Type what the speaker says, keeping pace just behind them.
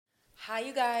Hi,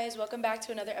 you guys. Welcome back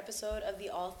to another episode of the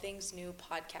All Things New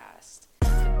podcast.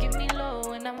 Forgive me, Lord,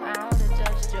 when I'm out of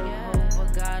touch.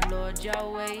 Jehovah God, Lord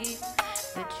Yahweh,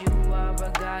 that you are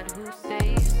a God who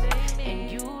saves, and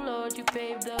you, Lord, you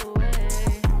paved the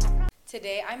way.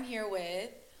 Today, I'm here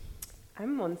with...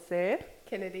 I'm Monse.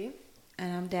 Kennedy.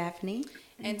 And I'm Daphne.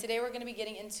 And today we're going to be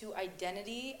getting into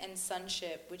identity and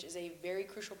sonship, which is a very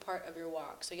crucial part of your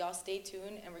walk. So y'all stay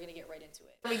tuned and we're going to get right into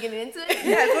it. Are we getting into it?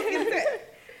 Yes, let's get into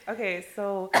it. Okay,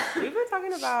 so we've been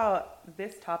talking about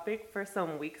this topic for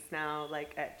some weeks now,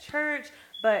 like at church,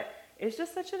 but it's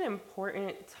just such an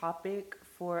important topic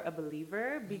for a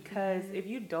believer because if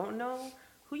you don't know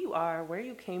who you are, where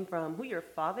you came from, who your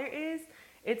father is,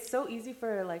 it's so easy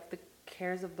for like the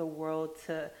cares of the world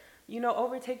to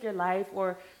overtake your life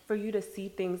or for you to see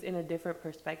things in a different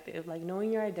perspective. Like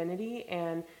knowing your identity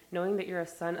and knowing that you're a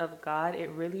son of God, it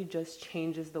really just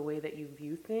changes the way that you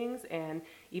view things and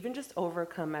even just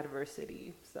overcome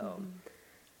adversity. So,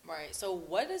 Right. So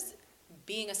what does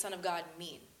being a son of God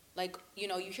mean? Like, you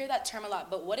hear that term a lot,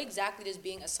 but what exactly does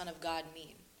being a son of God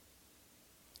mean?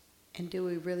 And do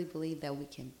we really believe that we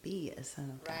can be a son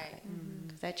of God? Right.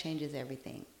 Because that changes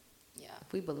everything. Yeah.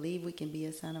 If we believe we can be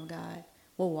a son of God,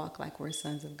 we'll walk like we're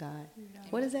sons of God. Yeah.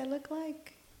 What does that look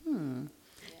like?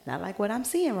 Not like what I'm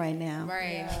seeing right now.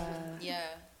 Right. Yeah.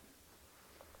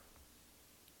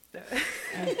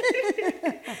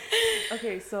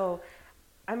 okay, so,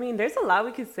 there's a lot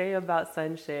we could say about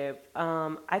sonship.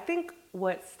 I think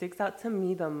what sticks out to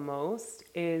me the most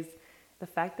is the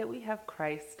fact that we have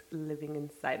Christ living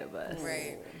inside of us.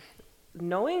 Right.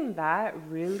 Knowing that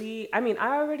really, I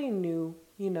already knew,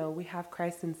 we have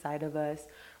Christ inside of us,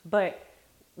 but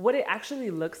what it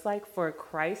actually looks like for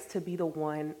Christ to be the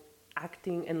one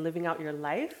acting and living out your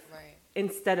life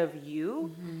instead of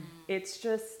you, it's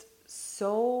just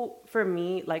so, for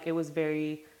me, like it was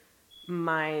very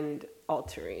mind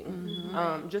altering.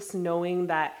 Just knowing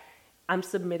that I'm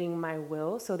submitting my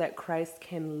will so that Christ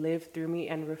can live through me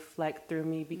and reflect through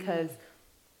me because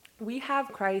we have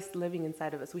Christ living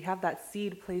inside of us. We have that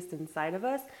seed placed inside of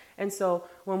us. And so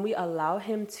when we allow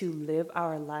him to live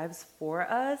our lives for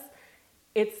us,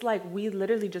 it's like we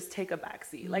literally just take a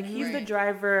backseat. Like he's the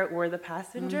driver, we're the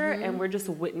passenger, and we're just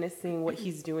witnessing what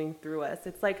he's doing through us.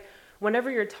 It's like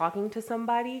whenever you're talking to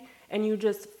somebody and you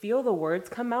just feel the words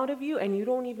come out of you and you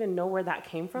don't even know where that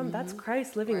came from, that's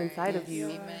Christ living inside of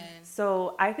you. Amen.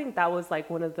 So I think that was like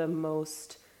one of the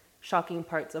most shocking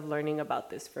parts of learning about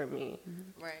this for me.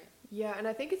 Right. Yeah, and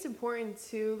I think it's important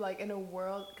too, like in a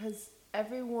world, because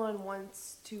everyone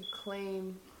wants to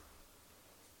claim,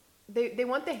 they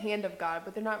want the hand of God,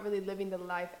 but they're not really living the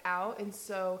life out. And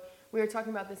so we were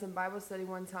talking about this in Bible study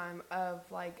one time of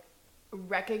like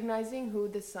recognizing who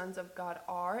the sons of God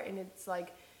are. And it's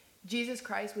like Jesus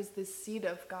Christ was the seed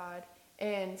of God.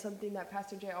 And something that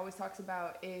Pastor Jay always talks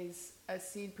about is a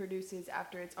seed produces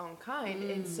after its own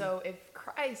kind. And so if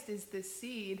Christ is the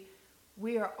seed,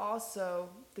 we are also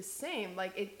the same.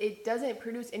 Like it doesn't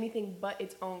produce anything but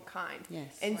its own kind.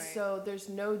 Yes. And so there's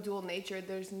no dual nature.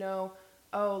 There's no,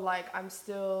 like I'm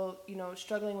still,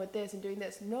 struggling with this and doing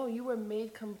this. No, you were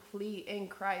made complete in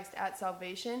Christ at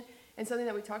salvation. And something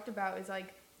that we talked about is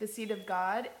like the seed of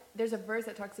God. There's a verse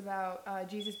that talks about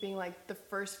Jesus being like the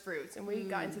first fruits. And we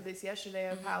got into this yesterday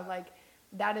of how like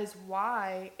that is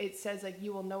why it says like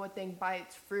you will know a thing by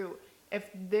its fruit. If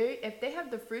they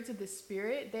have the fruits of the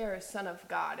Spirit, they are a son of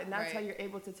God. And that's how you're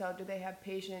able to tell, do they have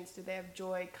patience? Do they have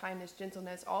joy, kindness,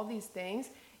 gentleness, all these things?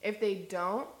 If they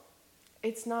don't,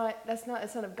 that's not a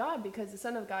son of God, because the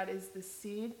son of God is the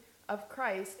seed of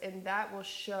Christ, and that will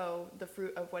show the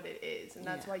fruit of what it is. And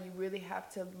that's why you really have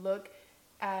to look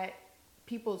at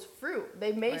people's fruit.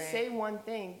 They may say one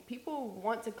thing. People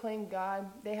want to claim God.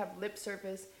 They have lip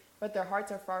service, but their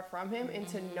hearts are far from him. And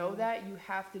to know that, you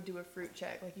have to do a fruit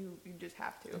check. Like you just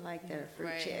have to. I like that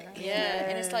fruit check. Yeah.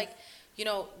 And it's like,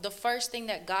 the first thing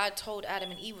that God told Adam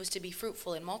and Eve was to be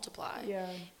fruitful and multiply. Yeah.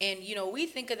 And, we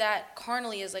think of that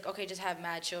carnally as like, okay, just have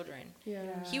mad children. Yeah.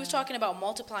 He was talking about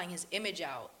multiplying his image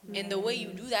out. And the way you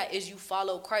do that is you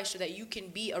follow Christ so that you can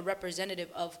be a representative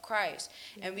of Christ.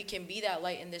 And we can be that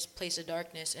light in this place of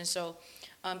darkness. And so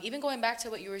even going back to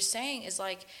what you were saying is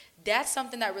like, that's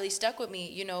something that really stuck with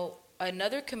me.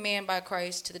 Another command by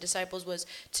Christ to the disciples was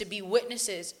to be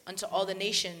witnesses unto all the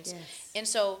nations. Yes. And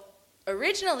so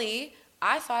originally,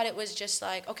 I thought it was just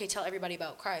like, okay, tell everybody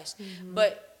about Christ.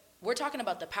 But we're talking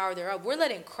about the power thereof. We're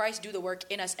letting Christ do the work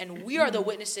in us, and we are the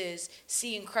witnesses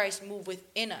seeing Christ move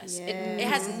within us. It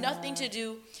has nothing to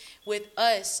do with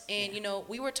us. And,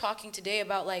 we were talking today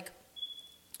about, like,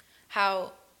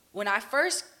 how when I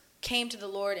first came to the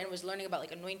Lord and was learning about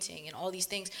like anointing and all these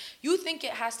things, you think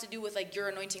it has to do with like your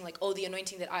anointing, like, oh, the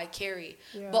anointing that I carry.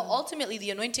 Yeah. But ultimately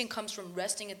the anointing comes from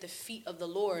resting at the feet of the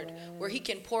Lord, where he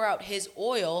can pour out his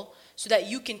oil so that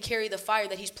you can carry the fire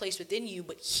that he's placed within you,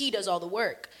 but he does all the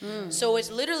work. So it's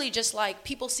literally just like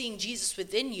people seeing Jesus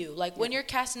within you. Like when you're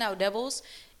casting out devils,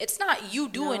 it's not you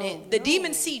doing it. The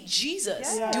demons see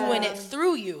Jesus doing it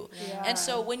through you. Yeah. And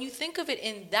so when you think of it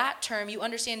in that term, you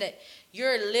understand that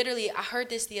you're literally, I heard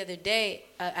this the other day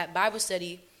at Bible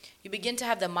study, you begin to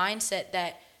have the mindset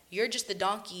that you're just the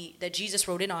donkey that Jesus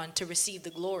rode in on to receive the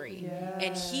glory.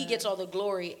 And he gets all the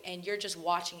glory and you're just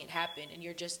watching it happen. And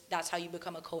that's how you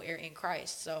become a co-heir in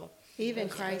Christ. So Even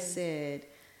Christ said,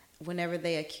 whenever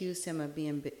they accused him of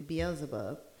being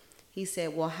Beelzebub, he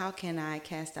said, well, how can I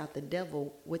cast out the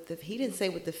devil with he didn't say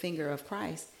with the finger of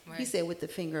Christ. Right. He said with the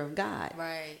finger of God.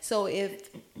 Right. So if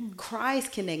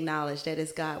Christ can acknowledge that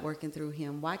it's God working through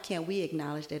him, why can't we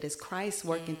acknowledge that it's Christ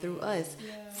working through us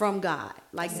from God?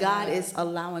 Like God is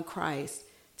allowing Christ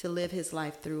to live his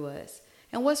life through us.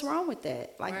 And what's wrong with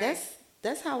that? Like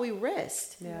that's how we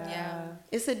rest. Yeah.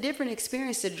 It's a different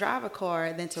experience to drive a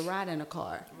car than to ride in a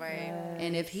car. Right.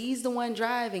 And if he's the one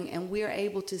driving and we're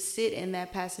able to sit in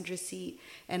that passenger seat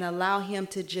and allow him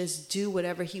to just do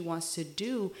whatever he wants to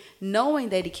do, knowing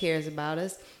that he cares about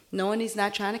us, knowing he's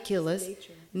not trying to kill us,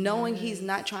 knowing he's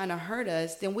not trying to hurt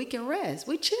us, then we can rest.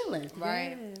 We chilling.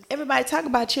 Right. Everybody talk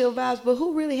about chill vibes, but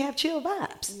who really have chill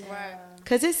vibes? Right.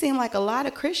 Because it seemed like a lot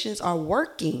of Christians are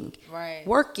working. Right.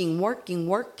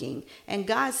 Working. And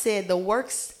God said,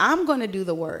 I'm going to do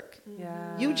the work.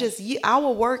 Yeah.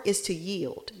 Our work is to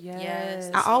yield.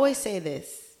 Yes. I always say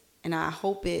this, and I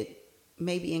hope it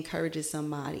maybe encourages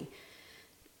somebody.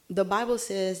 The Bible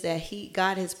says that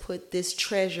God has put this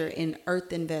treasure in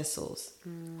earthen vessels.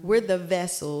 We're the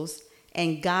vessels,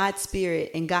 and God's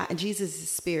spirit and Jesus'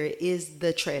 spirit is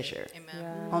the treasure.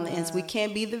 Amen. On the ends, we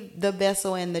can't be the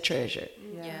vessel and the treasure.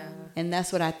 Yeah. And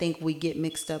that's what I think we get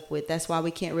mixed up with. That's why we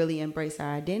can't really embrace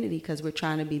our identity, because we're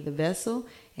trying to be the vessel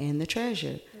and the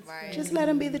treasure. Right. Just let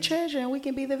him be the treasure and we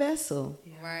can be the vessel.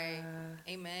 Right.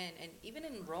 Amen. And even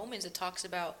in Romans, it talks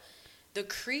about the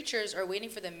creatures are waiting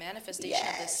for the manifestation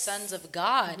of the sons of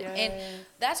God. And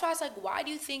that's why it's like, why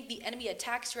do you think the enemy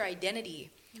attacks your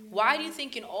identity? Why do you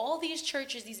think in all these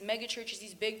churches, these mega churches,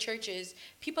 these big churches,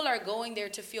 people are going there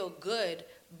to feel good,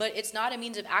 but it's not a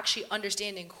means of actually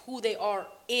understanding who they are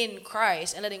in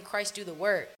Christ and letting Christ do the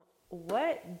work?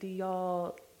 What do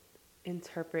y'all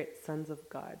interpret sons of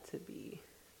God to be?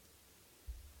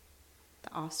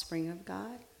 The offspring of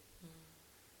God.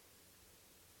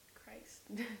 Christ.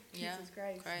 Yeah, Jesus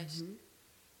Christ. Mm-hmm.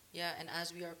 Yeah, and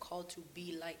as we are called to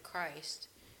be like Christ,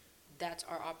 that's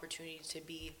our opportunity to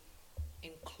be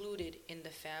included in the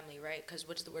family, right? Because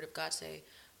what does the word of God say?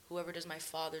 Whoever does my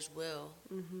Father's will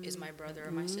is my brother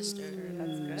or my sister.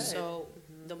 That's good. So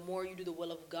the more you do the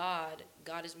will of God,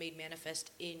 God is made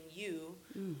manifest in you,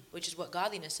 which is what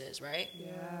godliness is, right? Yeah.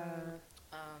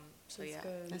 So That's yeah.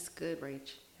 good. That's good,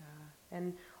 Rach. Yeah.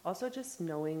 And also just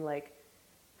knowing, like,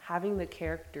 having the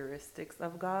characteristics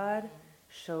of God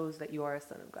shows that you are a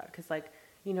son of God. Because, like,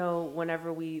 you know,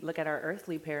 whenever we look at our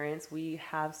earthly parents, we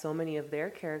have so many of their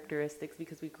characteristics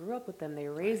because we grew up with them. They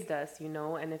raised us, you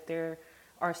know, and if they're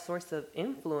our source of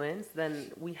influence,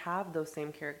 then we have those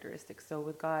same characteristics. So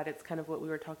with God, it's kind of what we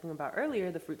were talking about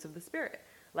earlier, the fruits of the Spirit.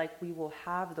 Like, we will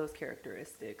have those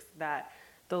characteristics that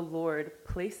the Lord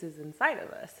places inside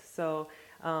of us. So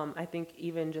I think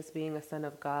even just being a son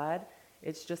of God,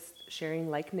 it's just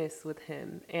sharing likeness with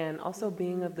him and also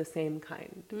being of the same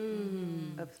kind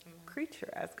of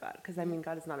creature as God. Because, I mean,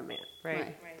 God is not a man,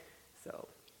 right? Right. So,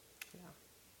 yeah.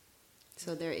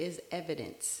 So there is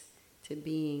evidence to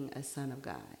being a son of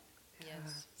God.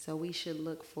 Yes. So we should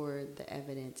look for the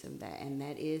evidence of that. And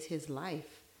that is his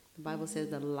life. The Bible says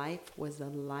the life was the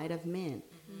light of men.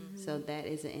 So that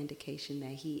is an indication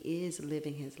that he is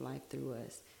living his life through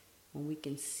us. When we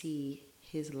can see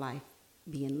his life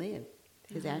being lived,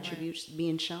 his attributes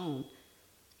being shown.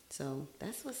 So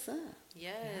that's what's up.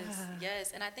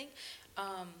 Yes. And I think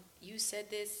you said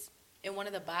this in one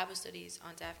of the Bible studies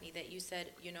on Daphne, that you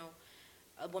said, you know,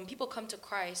 when people come to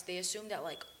Christ, they assume that,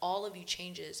 like, all of you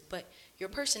changes, but your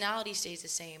personality stays the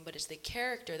same, but it's the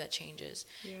character that changes.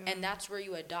 Yeah. And that's where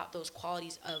you adopt those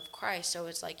qualities of Christ. So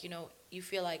it's like, you know, you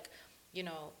feel like, you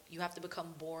know, you have to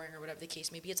become boring or whatever the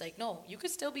case may be. It's like, no, you could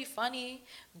still be funny,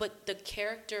 but the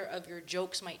character of your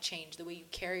jokes might change. The way you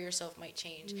carry yourself might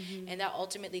change. And that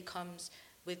ultimately comes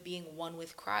with being one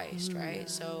with Christ, right?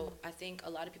 So I think a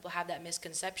lot of people have that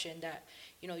misconception that,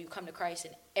 you know, you come to Christ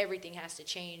and everything has to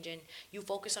change, and you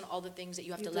focus on all the things that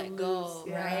you have to let go,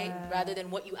 right? Rather than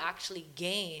what you actually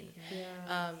gain.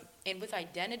 And with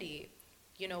identity,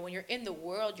 you know, when you're in the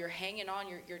world, you're hanging on,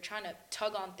 you're trying to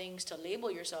tug on things to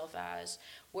label yourself as,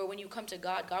 where when you come to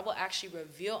God, God will actually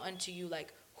reveal unto you,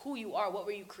 like, who you are, what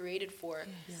were you created for,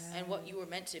 and what you were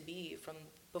meant to be from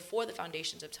before the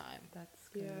foundations of time. That's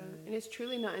good. Yeah, and it's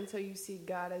truly not until you see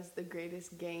God as the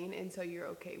greatest gain until you're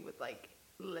okay with, like,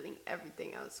 letting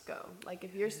everything else go. Like,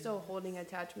 if you're still holding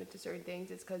attachment to certain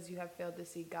things, it's because you have failed to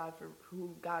see God for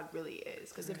who God really is.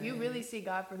 Because if you really see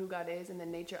God for who God is and the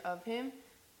nature of him,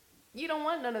 you don't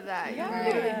want none of that. You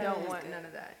really don't want none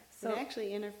of that. So it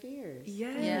actually interferes.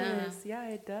 Yes, yeah,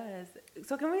 it does.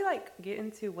 So can we, like, get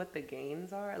into what the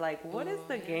gains are? Like, what is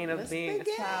the gain of being a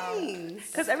child?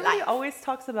 Because everybody always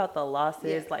talks about the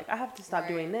losses. Like, I have to stop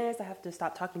doing this. I have to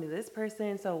stop talking to this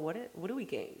person. So what do we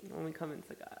gain when we come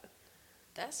into God?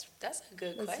 That's a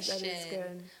good question. That is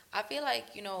good. I feel like,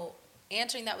 you know,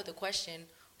 answering that with a question,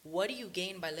 what do you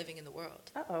gain by living in the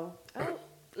world? Oh.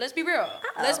 Let's be real.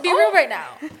 Let's be real right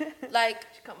now. Like,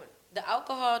 Coming. the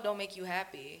alcohol don't make you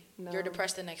happy. No. You're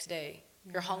depressed the next day.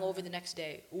 You're hungover the next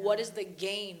day. What is the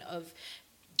gain of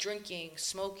drinking,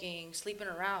 smoking, sleeping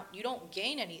around? You don't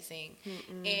gain anything.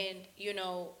 And, you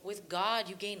know, with God,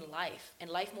 you gain life, and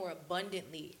life more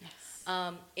abundantly.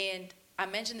 And I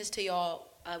mentioned this to y'all.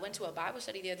 I went to a Bible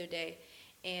study the other day,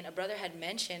 and a brother had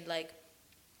mentioned, like,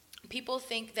 people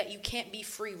think that you can't be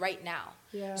free right now.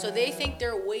 So they think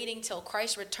they're waiting till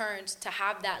Christ returns to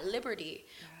have that liberty,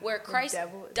 where Christ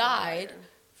died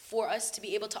for us to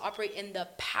be able to operate in the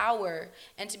power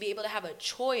and to be able to have a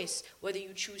choice whether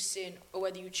you choose sin or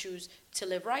whether you choose to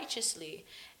live righteously.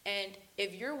 And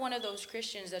if you're one of those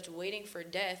Christians that's waiting for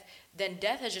death, then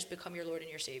death has just become your Lord and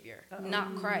your Savior,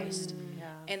 not Christ.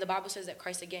 And the Bible says that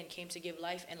Christ, again, came to give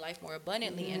life and life more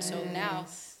abundantly. And so now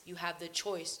you have the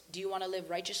choice. Do you want to live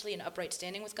righteously and upright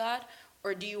standing with God,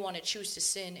 or do you want to choose to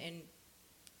sin and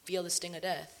feel the sting of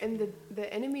death? And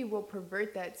the enemy will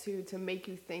pervert that too, to make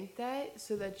you think that,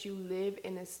 so that you live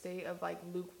in a state of, like,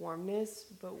 lukewarmness.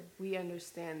 But we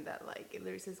understand that, like, it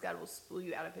literally says God will spew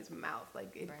you out of his mouth.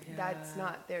 Like, that's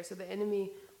not there. So the enemy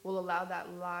will allow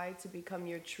that lie to become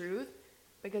your truth,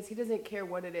 because he doesn't care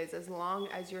what it is. As long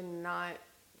as you're not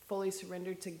fully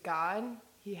surrendered to God,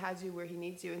 he has you where he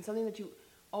needs you. And something that you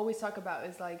always talk about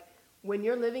is, like, when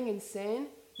you're living in sin,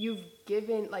 you've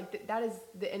given, like, that is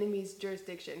the enemy's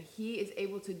jurisdiction. He is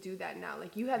able to do that now.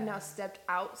 Like, you have now stepped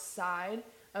outside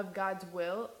of God's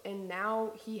will, and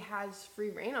now he has free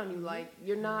reign on you. Like,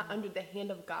 you're not under the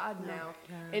hand of God now.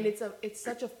 And it's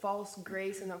such a false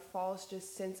grace and a false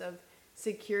just sense of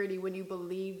security when you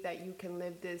believe that you can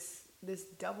live this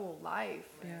double life.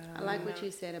 I like what you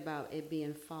said about it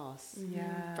being false.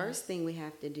 First thing we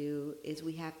have to do is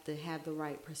we have to have the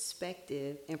right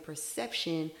perspective and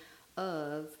perception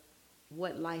of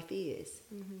what life is,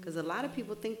 because a lot of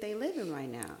people think they living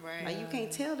right now. Like, you can't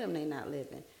tell them they not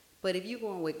living. But if you're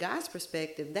going with God's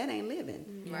perspective, that ain't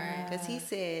living. Because he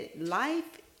said life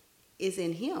is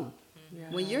in him.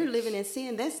 When you're living in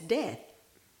sin, that's death.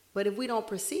 But if we don't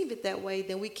perceive it that way,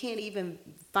 then we can't even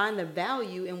find the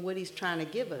value in what he's trying to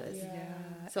give us.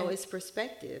 So it's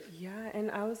perspective. And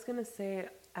I was going to say,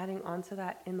 adding on to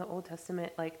that, in the Old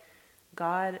Testament, like,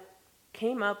 God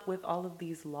came up with all of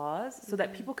these laws so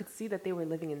that people could see that they were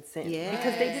living in sin,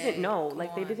 because they didn't know,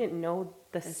 like, they didn't know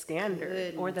the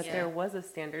standard, or that there was a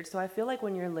standard. So I feel like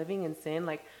when you're living in sin,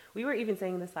 like, we were even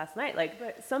saying this last night,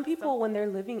 like, some people, when they're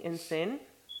living in sin,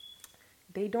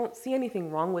 they don't see anything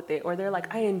wrong with it, or they're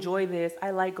like, I enjoy this,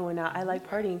 I like going out, I like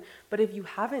partying. But if you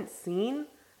haven't seen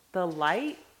the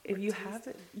light, if you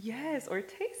haven't, or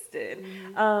tasted,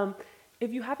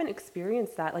 if you haven't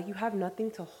experienced that, like, you have nothing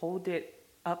to hold it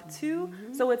up to.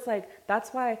 So it's like,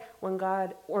 that's why when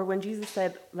God, or when Jesus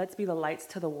said, let's be the lights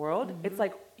to the world, it's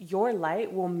like, your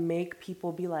light will make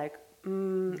people be like,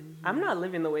 I'm not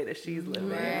living the way that she's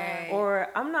living, or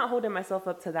I'm not holding myself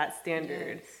up to that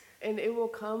standard. And it will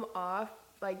come off,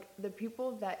 like, the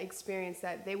people that experience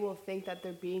that, they will think that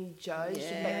they're being judged,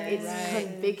 but it's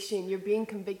conviction. You're being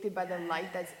convicted by the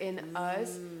light that's in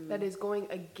us, that is going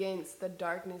against the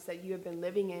darkness that you have been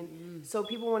living in. So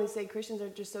people want to say Christians are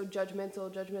just so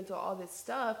judgmental, all this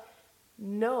stuff.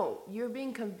 No, you're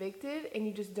being convicted, and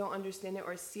you just don't understand it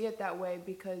or see it that way,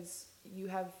 because you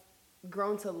have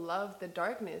grown to love the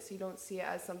darkness. You don't see it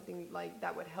as something, like,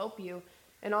 that would help you.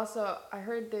 And also, I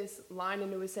heard this line,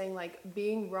 and it was saying, like,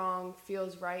 being wrong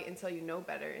feels right until you know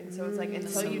better. And so it's like,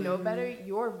 until you know better,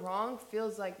 your wrong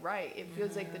feels like right. It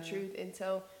feels like the truth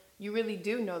until you really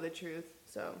do know the truth.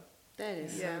 So that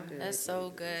is so good. That's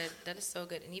so good. That is so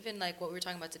good. And even, like, what we were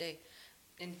talking about today,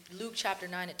 in Luke chapter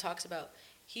 9, it talks about,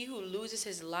 he who loses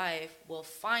his life will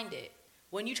find it.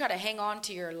 When you try to hang on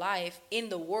to your life in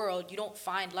the world, you don't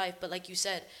find life. But like you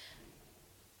said,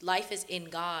 life is in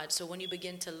God. So when you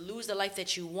begin to lose the life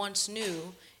that you once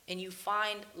knew and you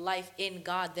find life in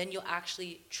God, then you'll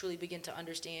actually truly begin to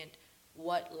understand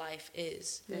what life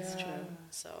is. That's true.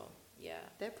 So, yeah.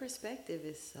 That perspective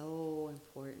is so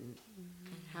important.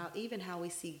 How we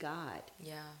see God.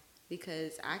 Yeah.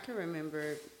 Because I can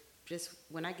remember just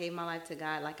when I gave my life to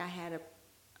God, like I had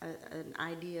an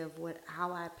idea of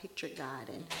how I pictured God,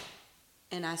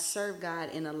 and I served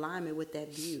God in alignment with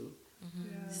that view.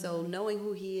 So knowing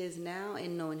who he is now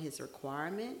and knowing his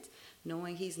requirements,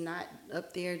 knowing he's not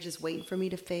up there just waiting for me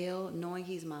to fail, knowing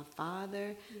he's my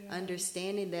father,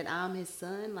 understanding that I'm his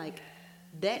son, like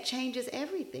that changes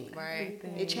everything. Right.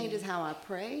 It changes how I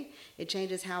pray. It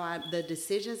changes the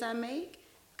decisions I make,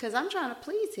 because I'm trying to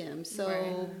please him.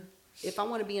 So if I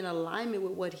want to be in alignment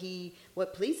with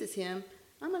what pleases him,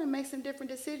 I'm going to make some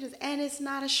different decisions. And it's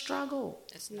not a struggle.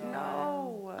 It's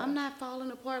No. I'm not falling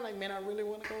apart like, man, I really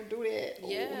want to go do that.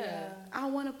 Yeah. I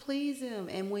want to please him.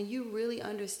 And when you really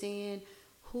understand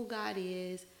who God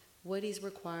is, what he's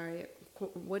required,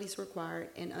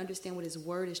 and understand what his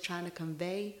word is trying to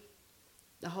convey,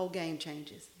 the whole game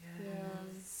changes.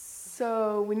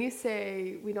 So when you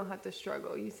say we don't have to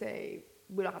struggle, you say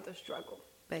we don't have to struggle.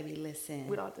 Baby, listen.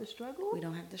 We don't have to struggle? We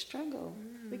don't have to struggle.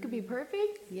 We could be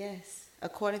perfect? Yes.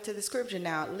 According to the scripture.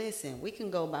 Now, listen, we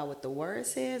can go by what the word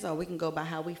says, or we can go by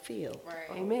how we feel.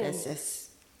 Right. Amen. That's just,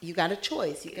 you got a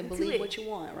choice. You can believe what you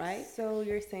want, right? So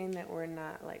you're saying that we're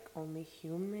not like only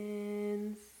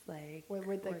humans, like We're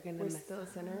mess still a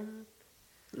sinner?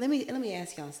 Let me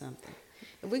ask y'all something.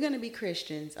 If we're going to be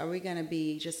Christians, are we going to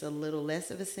be just a little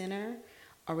less of a sinner?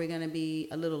 Are we going to be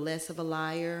a little less of a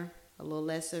liar? A little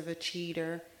less of a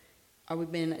cheater? Are we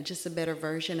being just a better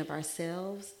version of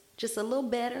ourselves? Just a little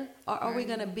better? Or are we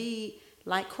going to be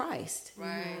like Christ?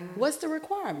 Right. What's the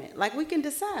requirement? Like, we can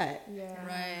decide. Yeah.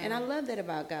 Right. And I love that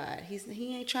about God.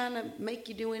 He ain't trying to make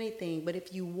you do anything. But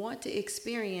if you want to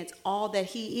experience all that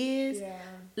he is,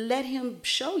 let him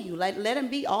show you. Like, let him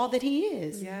be all that he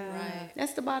is. Right.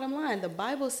 That's the bottom line. The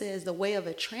Bible says the way of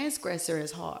a transgressor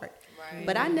is hard. Right.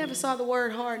 But I never saw the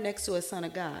word hard next to a son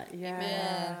of God.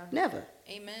 Amen. Never.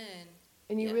 Amen.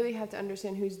 And you really have to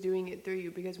understand who's doing it through you,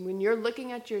 because when you're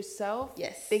looking at yourself,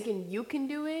 thinking you can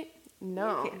do it,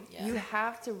 no. Yeah. You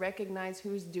have to recognize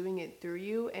who's doing it through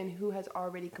you and who has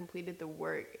already completed the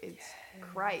work. It's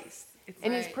Christ.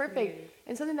 And he's perfect.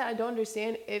 And something that I don't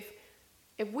understand, if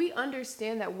we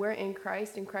understand that we're in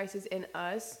Christ and Christ is in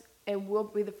us, and we'll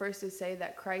be the first to say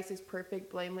that Christ is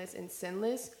perfect, blameless, and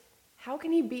sinless, how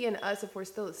can he be in us if we're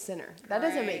still a sinner? That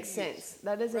doesn't make sense.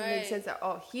 That doesn't make sense that,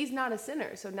 he's not a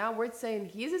sinner. So now we're saying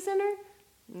he's a sinner?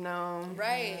 No.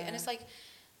 Right. And it's like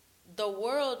the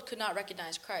world could not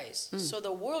recognize Christ. So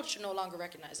the world should no longer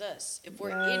recognize us if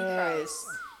we're in Christ.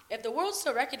 If the world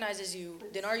still recognizes you,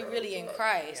 then are you really in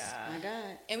Christ? My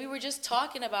God. And we were just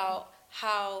talking about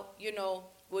how,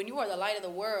 when you are the light of the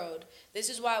world, this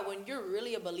is why when you're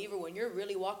really a believer, when you're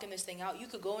really walking this thing out, you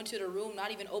could go into the room, not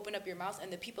even open up your mouth,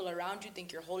 and the people around you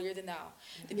think you're holier than thou.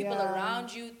 The people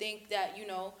around you think that,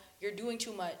 you're doing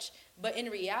too much. But in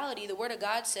reality, the Word of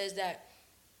God says that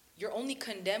you're only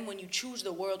condemned when you choose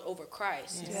the world over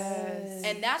Christ. Yes.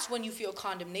 And that's when you feel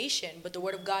condemnation. But the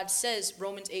Word of God says,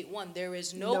 Romans 8:1, there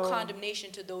is no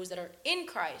condemnation to those that are in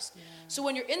Christ. So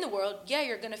when you're in the world,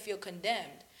 you're going to feel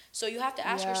condemned. So you have to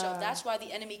ask yourself, that's why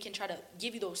the enemy can try to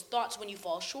give you those thoughts when you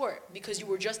fall short, because you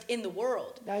were just in the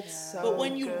world. That's so But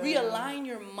when you good. realign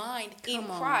your mind in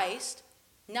Christ,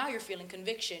 now you're feeling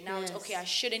conviction. Now it's, okay, I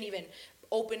shouldn't even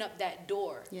open up that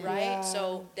door, right?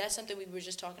 So that's something we were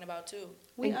just talking about too.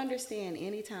 We understand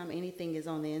anytime anything is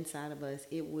on the inside of us,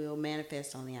 it will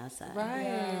manifest on the outside. Right.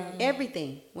 Yeah.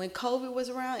 Everything. When COVID was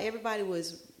around, everybody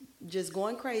was just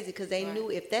going crazy because they knew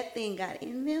if that thing got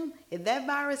in them, if that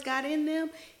virus got in them,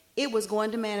 it was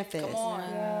going to manifest. Come on.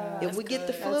 Yeah. If we get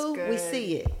the flu, we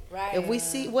see it. Right. If we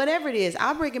see whatever it is,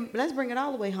 let's bring it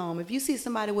all the way home. If you see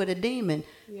somebody with a demon,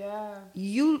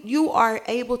 you are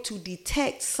able to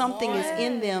detect something is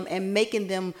in them and making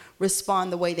them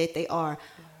respond the way that they are.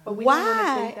 But we don't want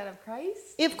to think that of Christ.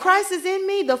 If Christ is in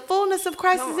me, the fullness of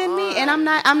Christ is in me, and I'm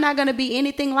not going to be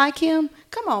anything like him.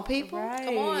 Come on, people. Right.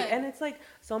 Come on. And it's like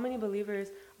so many believers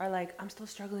are like, I'm still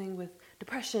struggling with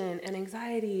depression and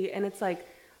anxiety, and it's like,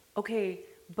 okay,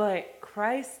 but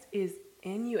Christ is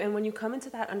in you. And when you come into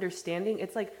that understanding,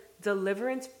 it's like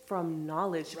deliverance from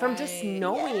knowledge, from just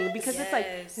knowing, because it's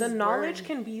like the knowledge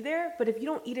can be there, but if you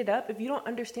don't eat it up, if you don't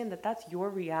understand that that's your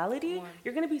reality,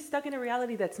 you're going to be stuck in a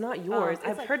reality that's not yours.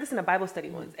 I've heard this in a Bible study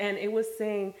once, and it was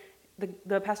saying,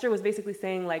 the pastor was basically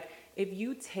saying, like, if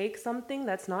you take something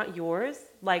that's not yours,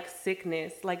 like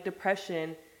sickness, like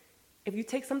depression, if you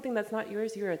take something that's not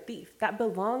yours, you're a thief. That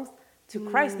belongs to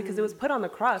Christ because it was put on the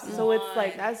cross. So it's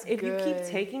like, That's if you keep good.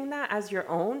 taking that as your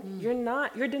own,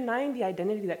 you're denying the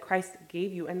identity that Christ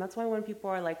gave you. And that's why when people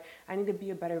are like, I need to be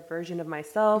a better version of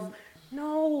myself.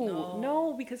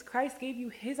 No, because Christ gave you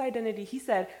his identity. He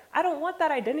said, I don't want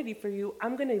that identity for you.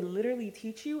 I'm going to literally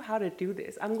teach you how to do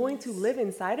this. I'm going to live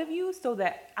inside of you so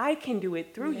that I can do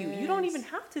it through you. You don't even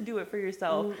have to do it for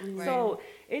yourself. So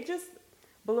it just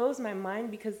blows my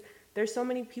mind because there's so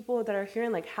many people that are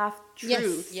hearing like half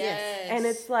truths. Yes. And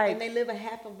it's like, And they live a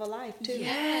half of a life too.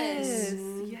 yes.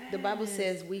 The Bible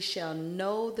says we shall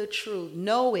know the truth,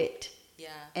 know it. Yeah.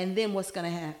 And then what's going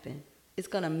to happen? It's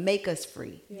going to make us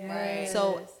free. Right.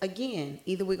 So again,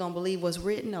 either we're going to believe what's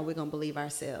written or we're going to believe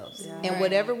ourselves. Yeah. And Right.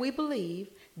 whatever we believe,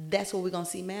 that's what we're going to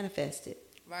see manifested.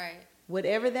 Right.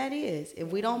 Whatever that is. If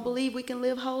we don't believe we can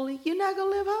live holy, you're not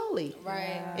going to live holy.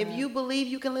 Right. If you believe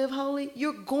you can live holy,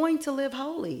 you're going to live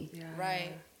holy.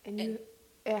 Right. And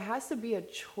it has to be a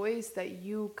choice that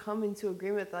you come into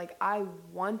agreement with, like, I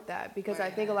want that. Because I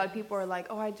think a lot of people are like,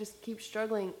 oh, I just keep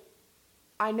struggling.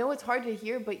 I know it's hard to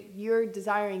hear, but you're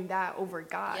desiring that over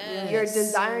God. Yes. You're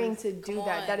desiring to do Come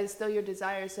that. on. That is still your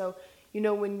desire. So,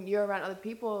 when you're around other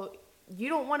people, you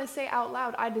don't want to say out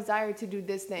loud, I desire to do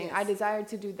this thing. Yes. I desire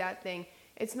to do that thing.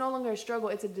 It's no longer a struggle.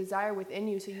 It's a desire within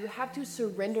you. So you have to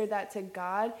surrender that to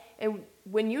God. And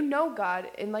when you know God,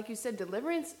 and like you said,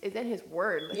 deliverance is in his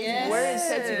word. Like, Yes. his word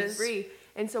sets you free.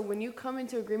 And so when you come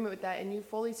into agreement with that and you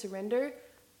fully surrender,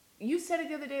 you said it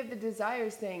the other day of the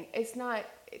desires thing. It's not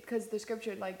because the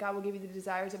scripture, like, God will give you the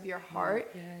desires of your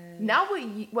heart. Not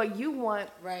what you want,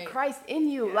 Right. Christ in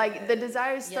you. Like, the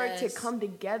desires start to Yes. come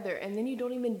together, and then you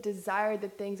don't even desire the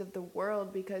things of the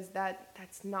world because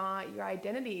that's not your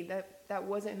identity. That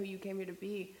wasn't who you came here to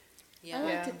be. Yeah. I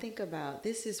like Yeah. to think about,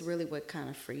 this is really what kind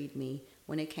of freed me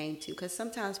when it came to, because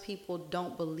sometimes people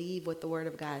don't believe what the word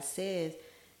of God says.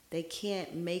 They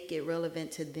can't make it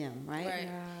relevant to them, right? Right.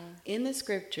 In the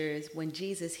scriptures, when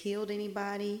Jesus healed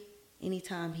anybody,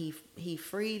 anytime he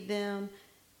freed them,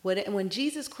 when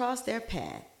Jesus crossed their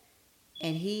path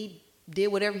and he did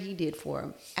whatever he did for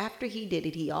them, after he did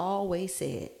it, he always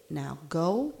said, now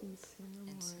go.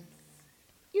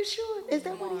 You sure? Is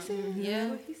that what he said?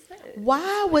 Yeah. He said.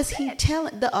 Why was he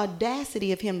telling, the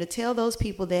audacity of him to tell those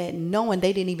people that knowing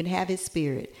they didn't even have his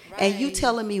spirit? And you Right.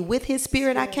 telling me with his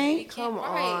spirit I can't? Come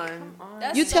Right. on.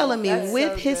 That's You so- telling me that's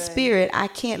with so his good. spirit I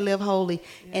can't live holy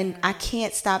and I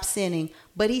can't stop sinning.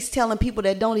 But he's telling people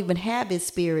that don't even have his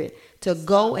spirit to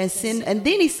go and sin. And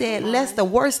then he said, lest the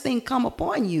worst thing come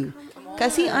upon you.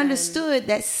 Because he understood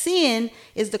that sin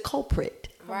is the culprit.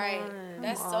 Right.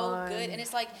 That's so good. And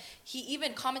it's like he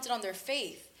even commented on their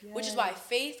faith, which is why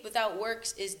faith without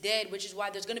works is dead, which is why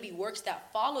there's going to be works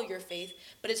that follow your faith,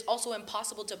 but it's also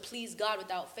impossible to please God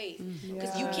without faith.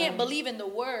 Because you can't believe in the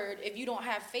word if you don't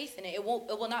have faith in it. It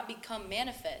will not become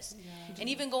manifest. And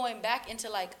even going back into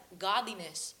like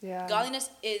godliness. Yeah.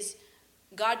 Godliness is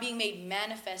God being made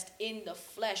manifest in the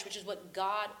flesh, which is what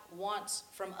God wants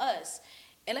from us.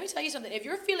 And let me tell you something. If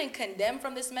you're feeling condemned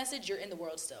from this message, you're in the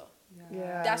world still.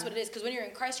 Yeah. That's what it is. Because when you're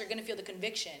in Christ, you're going to feel the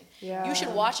conviction. Yeah. You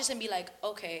should watch this and be like,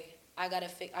 okay, I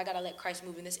gotta let Christ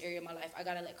move in this area of my life. I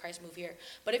gotta let Christ move here.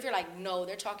 But if you're like, no,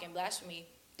 they're talking blasphemy,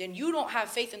 then you don't have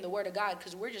faith in the word of God,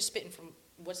 because we're just spitting from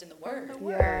what's in the word.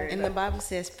 Yeah. And the Bible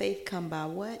says faith come by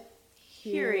what?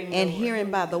 Hearing. And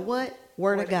hearing by the what?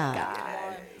 Word of God.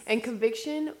 And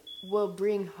conviction will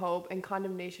bring hope, and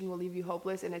condemnation will leave you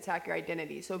hopeless and attack your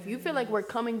identity. So if you feel like we're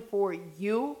coming for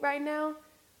you right now,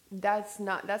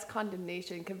 that's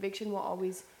condemnation. Conviction will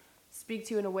always speak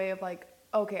to you in a way of like,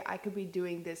 okay, I could be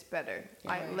doing this better.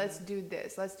 Let's do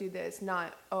this.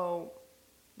 Not, oh,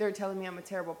 they're telling me I'm a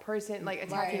terrible person, like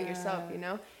attacking yourself,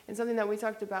 And something that we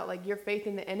talked about, like your faith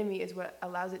in the enemy is what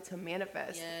allows it to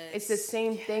manifest. Yes. It's the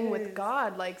same thing with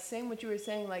God, like same what you were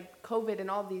saying, like COVID and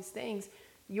all these things.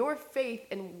 Your faith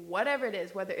in whatever it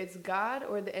is, whether it's God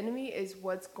or the enemy, is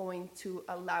what's going to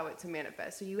allow it to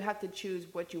manifest. So you have to choose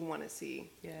what you want to see.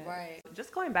 Yeah. Right.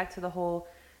 Just going back to the whole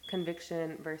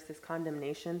conviction versus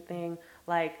condemnation thing,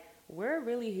 like we're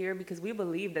really here because we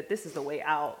believe that this is the way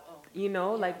out.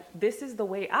 Like this is the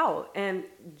way out. And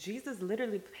Jesus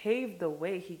literally paved the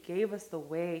way. He gave us the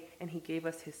way, and he gave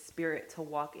us his spirit to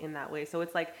walk in that way. So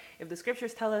it's like, if the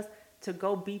scriptures tell us to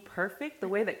go be perfect the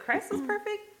way that Christ is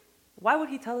perfect, why would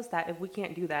he tell us that if we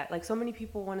can't do that? Like so many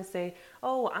people want to say,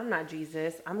 oh, I'm not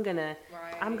Jesus, I'm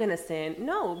gonna sin.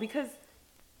 No, because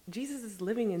Jesus is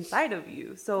living inside of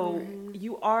you. So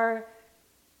you are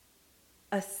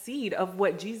a seed of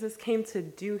what Jesus came to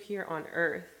do here on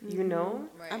earth, Right.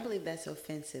 I believe that's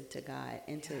offensive to God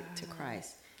and to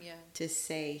Christ. Yeah. to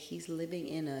say he's living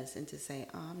in us and to say,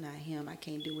 oh, I'm not him. I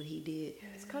can't do what he did.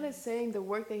 It's kind of saying the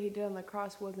work that he did on the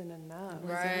cross wasn't enough.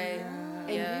 Right. And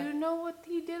Yeah. you know what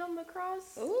he did on the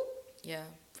cross? Ooh. Yeah,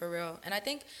 for real. And I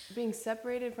think, Being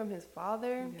separated from his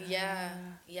father. yeah.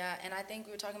 And I think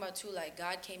we were talking about too, like,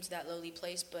 God came to that lowly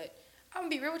place. But I'm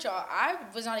going to be real with y'all. I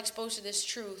was not exposed to this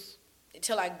truth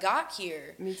until I got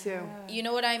here. Me too. You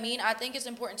know what I mean? I think it's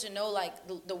important to know, like,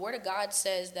 the word of God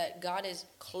says that God is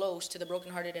close to the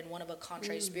brokenhearted and one of a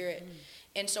contrite spirit.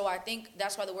 And so I think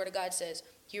that's why the word of God says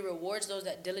he rewards those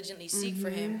that diligently seek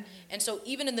for him. And so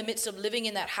even in the midst of living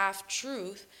in that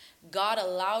half-truth, God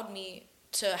allowed me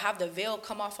to have the veil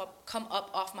come up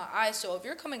off my eyes. So if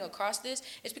you're coming across this,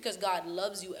 it's because God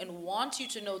loves you and wants you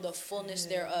to know the fullness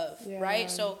thereof,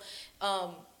 right? So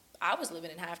I was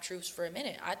living in half-truths for a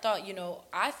minute. I thought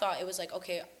it was like,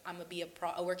 okay, I'm going to be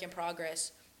a work in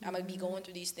progress. I'm going to be going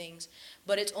through these things.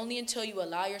 But it's only until you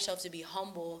allow yourself to be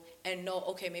humble and know,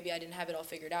 okay, maybe I didn't have it all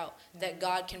figured out, that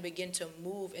God can begin to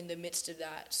move in the midst of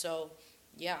that. So,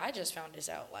 yeah, I just found this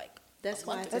out, like, That's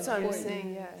why That's what I'm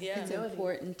saying, yeah. It's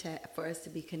important for us to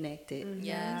be connected.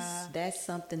 Yes. That's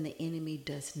something the enemy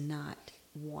does not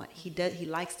want. He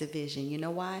likes division. You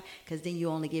know why? Because then you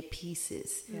only get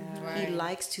pieces. Right. He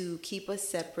likes to keep us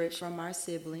separate from our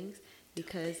siblings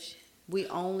because we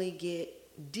only get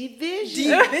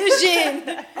division.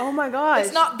 Division. Oh my gosh.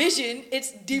 It's not vision,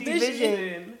 it's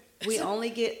division. We only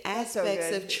get so aspects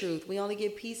good. of truth. We only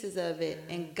get pieces of it.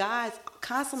 And God's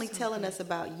constantly telling us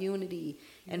about unity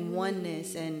and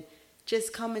oneness and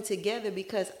just coming together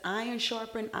because iron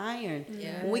sharpen iron.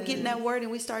 Yeah. When we get in that word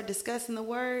and we start discussing the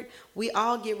word, we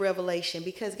all get revelation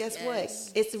because guess what?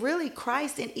 It's really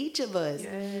Christ in each of us.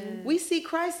 We see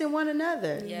Christ in one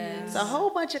another. Yes. It's a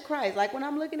whole bunch of Christ. Like when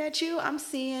I'm looking at you, I'm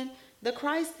seeing the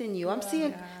Christ in you. I'm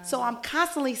seeing, so I'm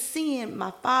constantly seeing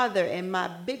my father and my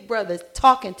big brother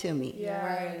talking to me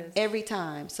every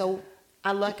time. So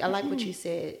I like what you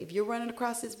said. If you're running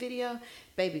across this video,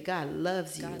 baby, God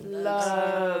loves you.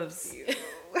 Loves you.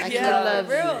 Like Yeah, he loves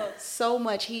real. you so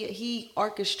much. He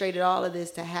orchestrated all of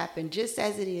this to happen just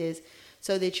as it is,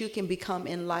 so that you can become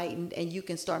enlightened and you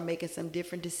can start making some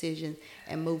different decisions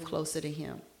and move closer to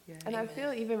Him. And I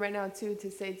feel even right now too to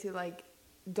say to like,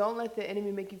 don't let the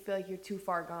enemy make you feel like you're too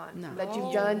far gone. No. That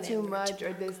you've done too much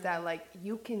or this, that. Like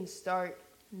you can start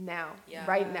now,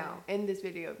 right now, in this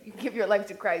video. You can give your life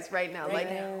to Christ right now.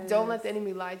 Don't let the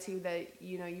enemy lie to you that,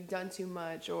 you've done too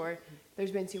much or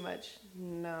there's been too much.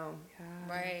 No.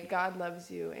 Right. God loves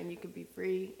you and you can be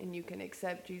free and you can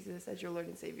accept Jesus as your Lord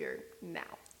and Savior now.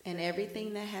 And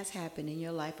everything that has happened in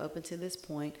your life up until this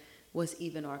point was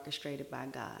even orchestrated by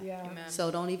God. Yeah. Amen.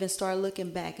 So don't even start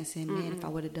looking back and saying, man, if I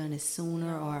would have done it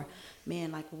sooner, or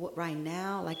man, like what right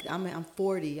now, like I'm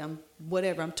 40, I'm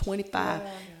whatever, I'm 25.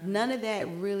 None of that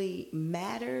really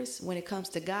matters when it comes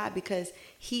to God because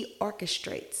He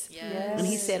orchestrates. Yes. And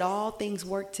He said all things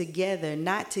work together,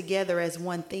 not together as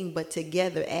one thing, but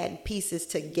together, adding pieces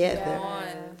together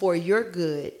for your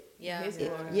good. Yeah.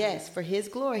 Yes, for His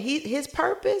glory. His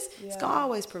purpose is going to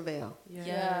always prevail.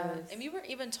 Yeah. And we were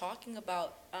even talking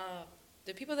about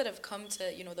the people that have come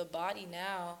to, the body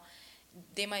now,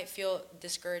 they might feel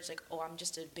discouraged, like, oh, I'm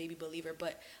just a baby believer.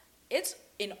 But it's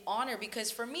an honor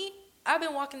because for me, I've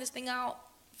been walking this thing out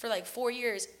for like 4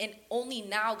 years. And only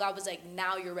now God was like,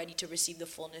 now you're ready to receive the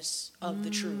fullness of the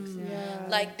truth. Yeah.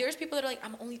 Like there's people that are like,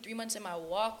 I'm only 3 months in my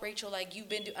walk, Rachel, like you've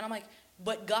been doing. And I'm like,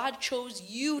 but God chose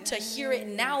you to hear it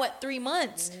now at 3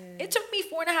 months. It took me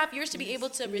 4.5 years to be able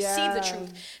to receive the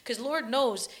truth. Because Lord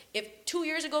knows, if 2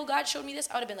 years ago God showed me this,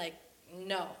 I would have been like,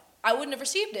 no, I wouldn't have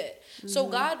received it. So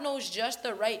God knows just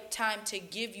the right time to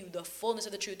give you the fullness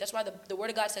of the truth. That's why the Word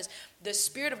of God says, the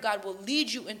Spirit of God will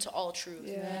lead you into all truth.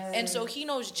 And so He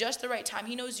knows just the right time.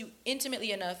 He knows you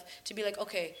intimately enough to be like,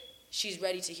 okay, she's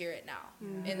ready to hear it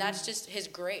now. And that's just His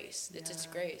grace. It's His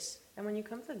grace. And when you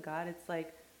come to God, it's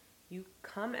like you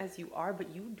come as you are,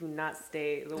 but you do not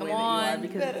stay the Come way on.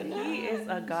 that you are because He is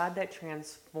a God that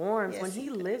transforms. Yes, when He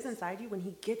lives inside you, when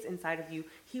He gets inside of you,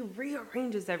 He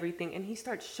rearranges everything and He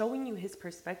starts showing you His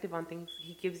perspective on things.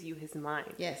 He gives you His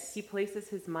mind. Yes. He places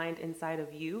His mind inside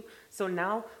of you. So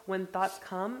now when thoughts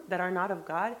come that are not of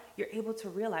God, you're able to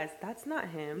realize that's not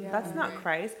Him. That's not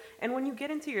Christ. And when you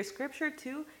get into your scripture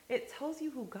too, it tells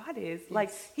you who God is.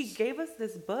 Like He gave us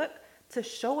this book to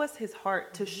show us His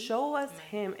heart, to show us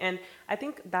Him. And I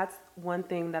think that's one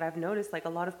thing that I've noticed, like a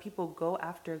lot of people go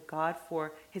after God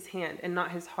for His hand and not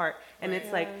His heart. And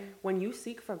it's like, when you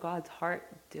seek for God's heart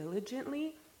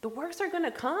diligently, the works are going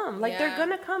to come. Like they're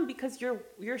going to come because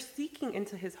you're seeking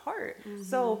into His heart.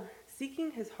 So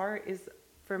seeking His heart is,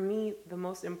 for me, the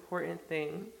most important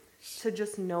thing. to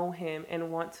just know him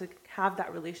and want to have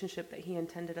that relationship that he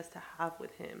intended us to have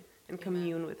with him and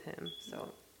commune with him. So,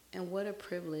 and what a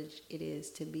privilege it is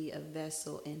to be a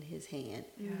vessel in his hand.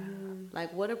 yeah.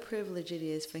 Like, what a privilege it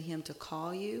is for him to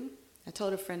call you. I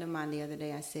told a friend of mine the other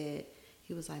day, I said,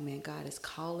 he was like, man, God is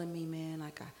calling me, man.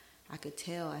 Like, I could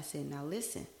tell. I said, now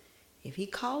listen, if he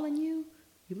calling you,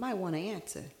 you might want to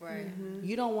answer. Right.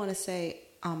 You don't want to say,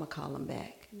 I'm going to call him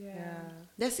back. Yeah.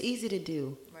 That's easy to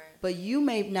do. Right. But you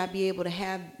may not be able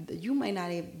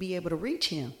to reach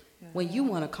him when you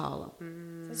want to call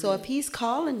him. So if he's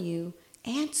calling you,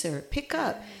 answer, pick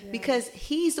up, because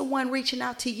he's the one reaching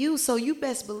out to you. So you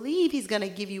best believe he's going to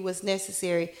give you what's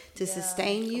necessary to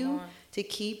sustain you, to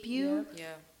keep you,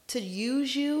 to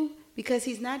use you, because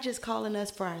he's not just calling us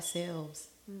for ourselves.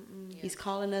 He's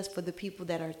calling us for the people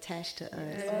that are attached to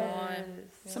us.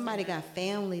 Somebody got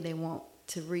family they want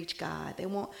to reach God.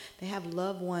 They have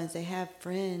loved ones, they have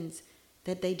friends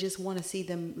that they just want to see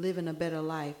them living a better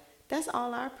life. That's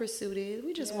all our pursuit is.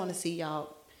 We just want to see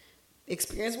y'all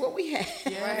experience what we have.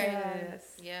 Yes.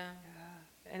 Yeah.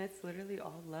 And it's literally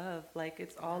all love. Like,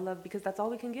 it's all love, because that's all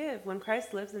we can give. When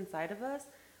Christ lives inside of us,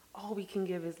 all we can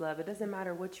give is love. It doesn't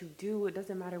matter what you do. It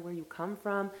doesn't matter where you come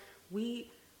from.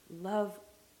 We love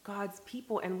God's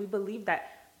people, and we believe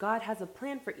that God has a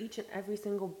plan for each and every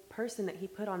single person that he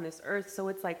put on this earth. So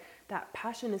it's like that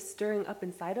passion is stirring up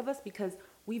inside of us, because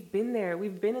we've been there.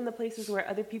 We've been in the places where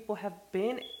other people have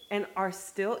been and are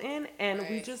still in, and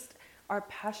we just are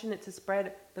passionate to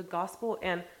spread the gospel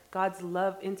and God's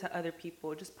love into other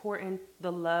people. Just pour in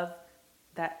the love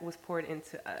that was poured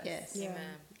into us. Yes. Amen.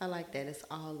 I like that. It's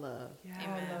all love. Yeah.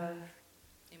 Amen. Love.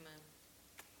 Amen.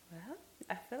 Well,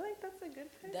 I feel like that's a good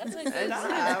place. That's a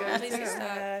good place to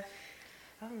stop.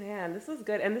 Oh man, this was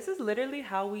good. And this is literally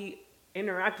how we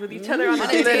interact with each other on the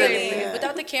Literally, daily.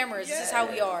 without the cameras, this is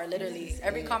how we are, literally.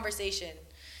 Every conversation.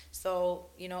 So,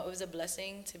 it was a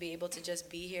blessing to be able to just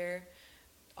be here.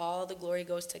 All the glory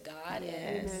goes to God.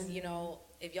 Yes. And,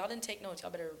 if y'all didn't take notes, y'all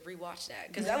better rewatch that,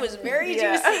 because that was very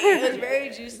juicy. It was very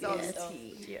juicy. So,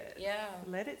 yeah.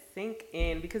 Let it sink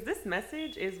in, because this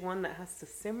message is one that has to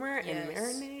simmer and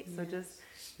marinate. So just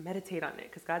meditate on it,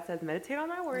 because God says meditate on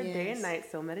my word day and night.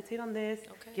 So meditate on this.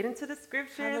 Okay. Get into the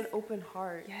scriptures. Have an open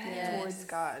heart towards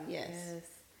God. Yes.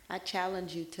 I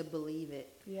challenge you to believe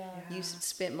it. You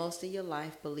spent most of your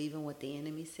life believing what the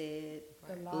enemy said,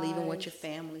 believing what your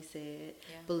family said,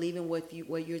 believing what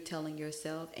you're telling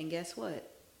yourself, and guess what?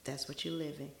 That's what you're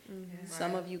living.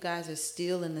 Some of you guys are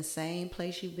still in the same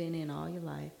place you've been in all your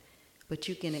life, but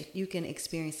you can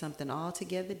experience something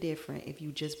altogether different if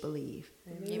you just believe.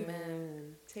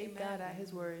 Amen. Take God at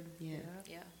his word. Yeah.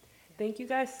 Thank you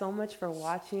guys so much for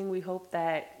watching. We hope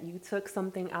that you took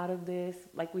something out of this.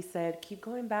 Like we said, keep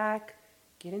going back,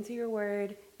 get into your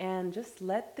word, and just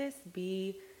let this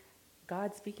be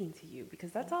God speaking to you,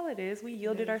 because that's all it is. We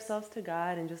yielded ourselves to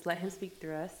God and just let him speak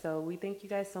through us. So we thank you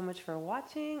guys so much for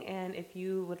watching. And if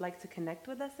you would like to connect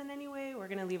with us in any way, we're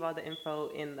going to leave all the info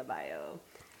in the bio.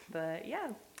 But yeah,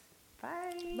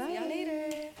 bye. See y'all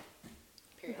later.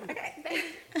 Period. Okay.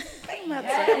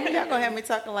 Y'all gonna have me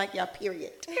talking like y'all,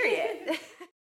 period. Period.